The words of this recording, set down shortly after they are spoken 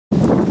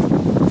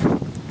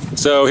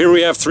So here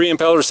we have three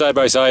impellers side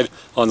by side.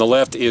 On the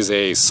left is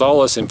a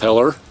Solas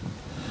impeller,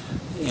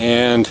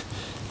 and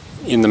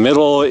in the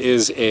middle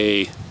is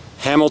a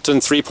Hamilton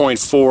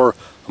 3.4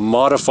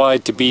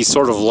 modified to be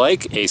sort of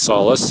like a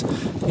Solas,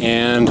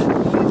 and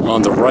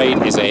on the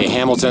right is a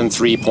Hamilton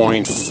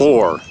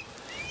 3.4.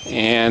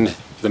 And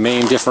the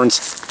main difference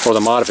for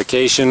the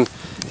modification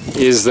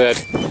is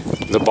that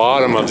the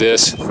bottom of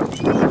this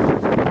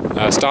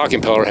stock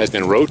impeller has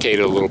been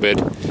rotated a little bit,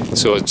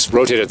 so it's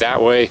rotated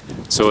that way,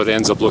 so it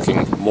ends up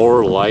looking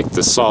more like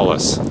the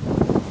Solas.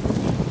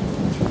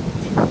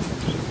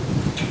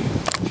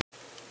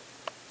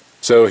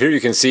 So here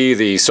you can see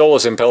the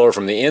Solas impeller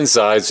from the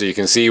inside, so you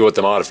can see what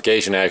the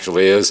modification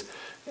actually is.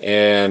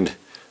 And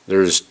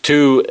there's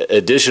two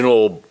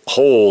additional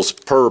holes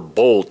per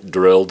bolt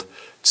drilled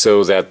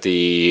so that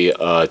the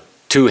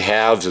two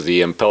halves of the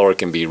impeller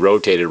can be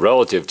rotated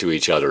relative to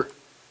each other.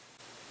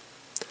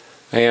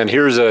 And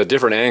here's a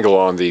different angle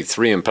on the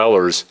three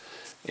impellers,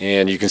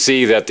 and you can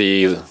see that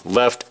the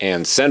left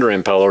and center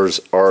impellers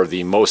are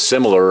the most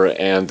similar,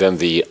 and then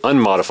the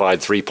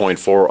unmodified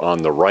 3.4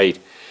 on the right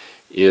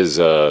is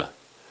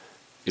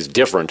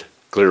different,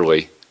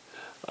 clearly.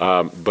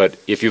 But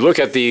if you look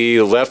at the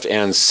left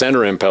and center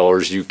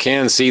impellers, you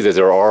can see that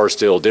there are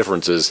still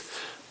differences.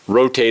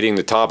 Rotating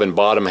the top and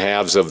bottom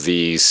halves of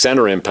the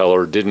center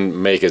impeller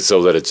didn't make it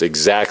so that it's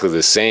exactly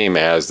the same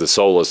as the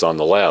Solas on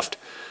the left.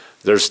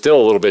 There's still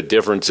a little bit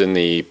difference in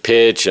the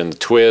pitch and the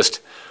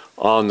twist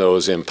on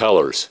those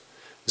impellers.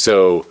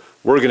 So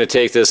we're going to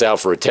take this out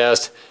for a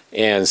test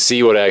and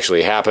see what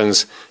actually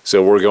happens.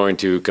 So we're going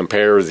to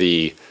compare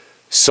the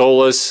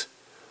Solas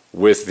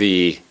with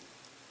the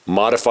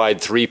modified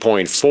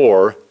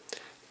 3.4,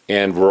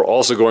 and we're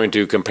also going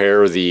to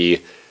compare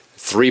the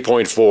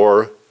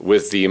 3.4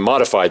 with the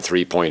modified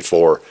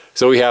 3.4.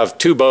 So we have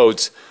two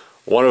boats.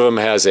 One of them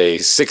has a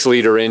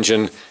 6-liter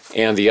engine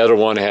and the other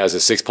one has a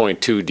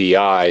 6.2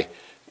 DI,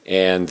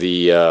 and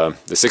the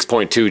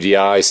 6.2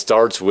 DI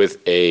starts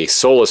with a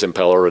Solas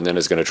impeller and then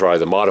is going to try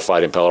the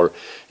modified impeller,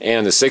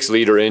 and the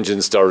 6-liter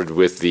engine started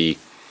with the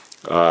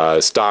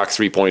stock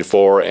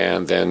 3.4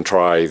 and then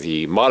try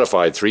the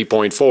modified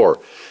 3.4.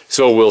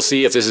 So we'll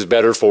see if this is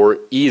better for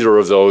either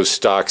of those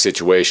stock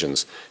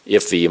situations,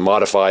 if the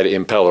modified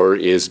impeller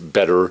is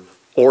better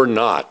or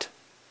not.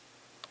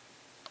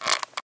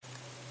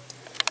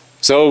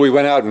 So we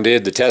went out and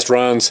did the test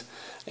runs,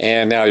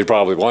 and now you're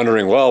probably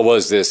wondering, well,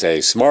 was this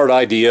a smart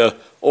idea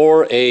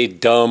or a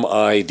dumb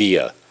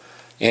idea?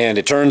 And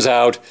it turns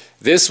out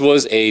this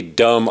was a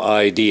dumb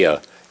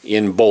idea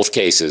in both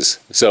cases.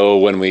 So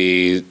when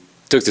we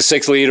took the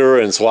 6-liter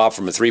and swapped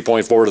from a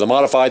 3.4 to the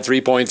modified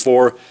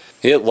 3.4,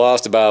 it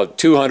lost about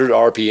 200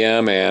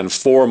 RPM and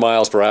 4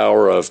 miles per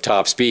hour of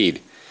top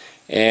speed.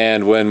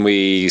 And when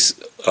we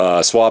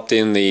swapped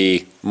in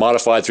the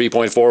modified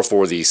 3.4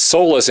 for the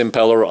Solas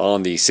impeller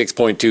on the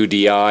 6.2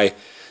 DI,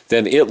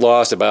 then it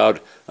lost about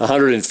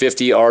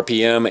 150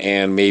 RPM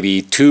and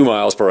maybe 2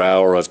 miles per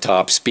hour of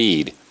top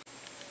speed.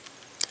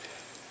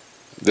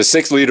 The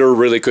 6-liter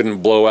really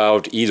couldn't blow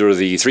out either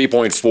the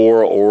 3.4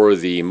 or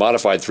the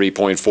modified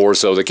 3.4,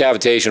 so the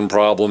cavitation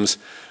problems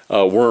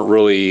weren't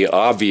really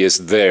obvious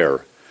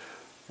there.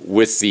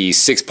 With the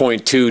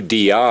 6.2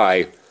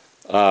 DI,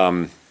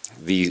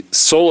 the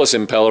Solas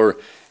impeller,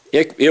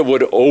 it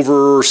would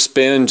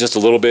overspin just a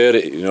little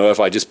bit. You know, if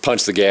I just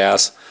punched the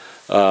gas,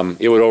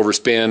 it would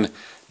overspin,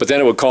 but then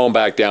it would calm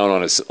back down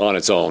on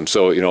its own.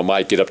 So, you know, it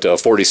might get up to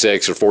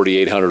 46 or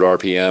 4,800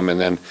 RPM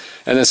and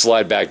then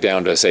slide back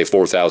down to, say,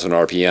 4,000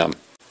 RPM.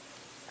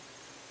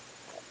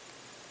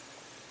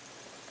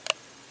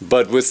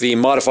 But with the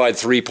modified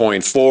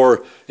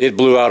 3.4, it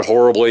blew out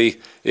horribly.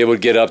 It would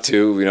get up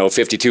to, you know,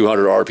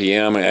 5,200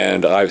 RPM,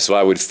 and so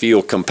I would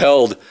feel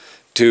compelled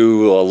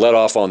to let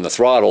off on the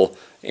throttle,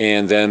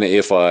 and then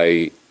if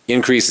I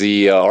increase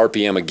the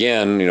RPM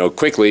again, you know,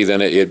 quickly,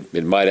 then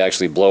it might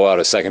actually blow out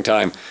a second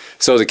time.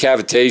 So the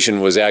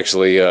cavitation was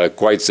actually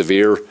quite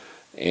severe,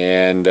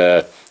 and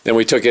then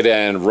we took it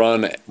and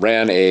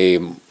ran a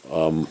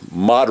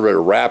moderate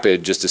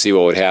rapid just to see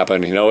what would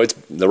happen. You know,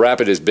 the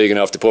rapid is big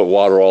enough to put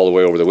water all the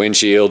way over the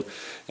windshield,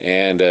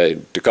 and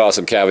to cause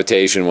some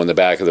cavitation when the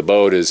back of the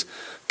boat is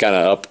kind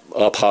of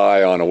up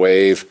high on a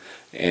wave.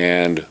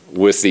 And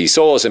with the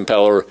Solas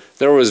impeller,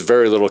 there was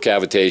very little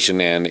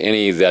cavitation, and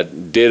any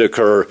that did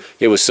occur,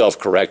 it was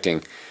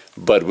self-correcting.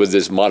 But with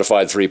this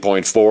modified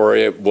 3.4,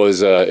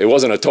 it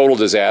wasn't a total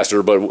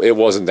disaster, but it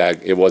wasn't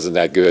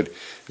that good.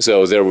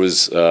 So there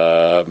was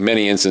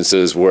many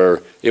instances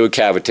where it would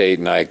cavitate,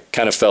 and I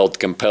kind of felt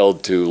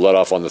compelled to let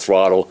off on the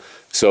throttle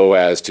so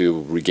as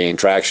to regain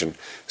traction.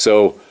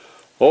 So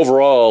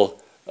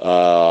overall,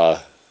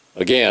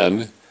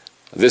 again,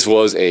 this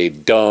was a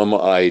dumb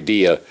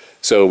idea.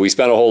 So we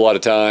spent a whole lot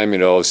of time, you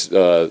know,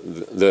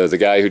 the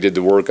guy who did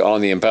the work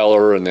on the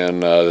impeller and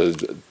then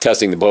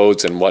testing the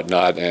boats and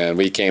whatnot, and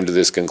we came to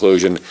this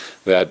conclusion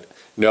that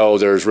no,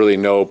 there's really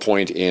no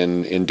point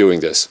in doing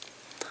this.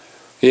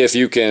 If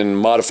you can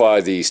modify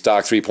the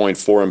stock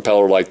 3.4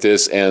 impeller like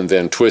this and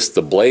then twist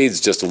the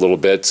blades just a little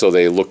bit so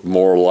they look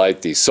more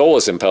like the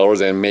Solas impeller,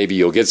 then maybe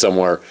you'll get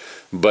somewhere.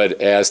 But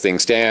as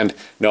things stand,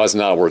 no, it's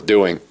not worth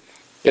doing.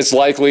 It's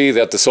likely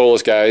that the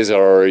Solas guys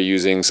are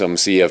using some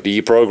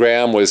CFD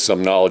program with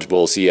some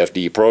knowledgeable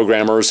CFD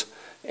programmers,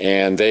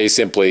 and they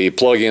simply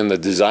plug in the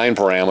design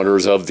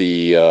parameters of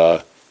the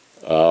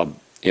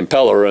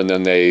impeller, and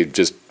then they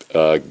just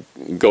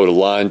go to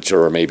lunch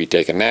or maybe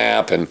take a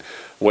nap and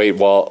wait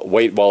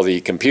while the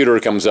computer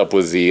comes up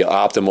with the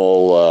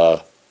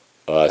optimal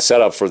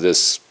setup for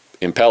this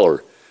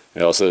impeller.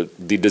 So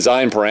the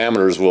design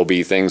parameters will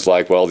be things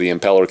like, well, the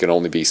impeller can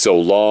only be so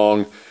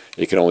long,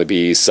 it can only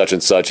be such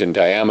and such in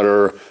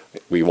diameter,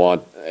 we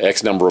want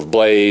X number of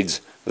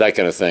blades, that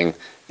kind of thing.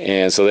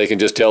 And so they can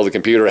just tell the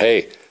computer,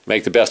 hey,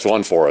 make the best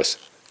one for us,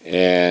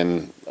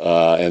 and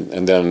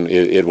then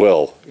it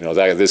will.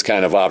 This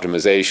kind of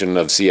optimization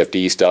of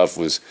CFD stuff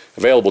was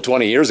available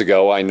 20 years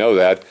ago, I know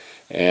that,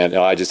 and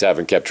I just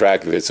haven't kept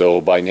track of it,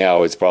 so by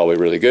now it's probably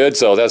really good.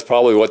 So that's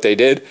probably what they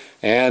did,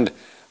 and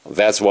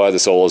that's why the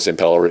Solas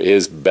impeller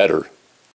is better.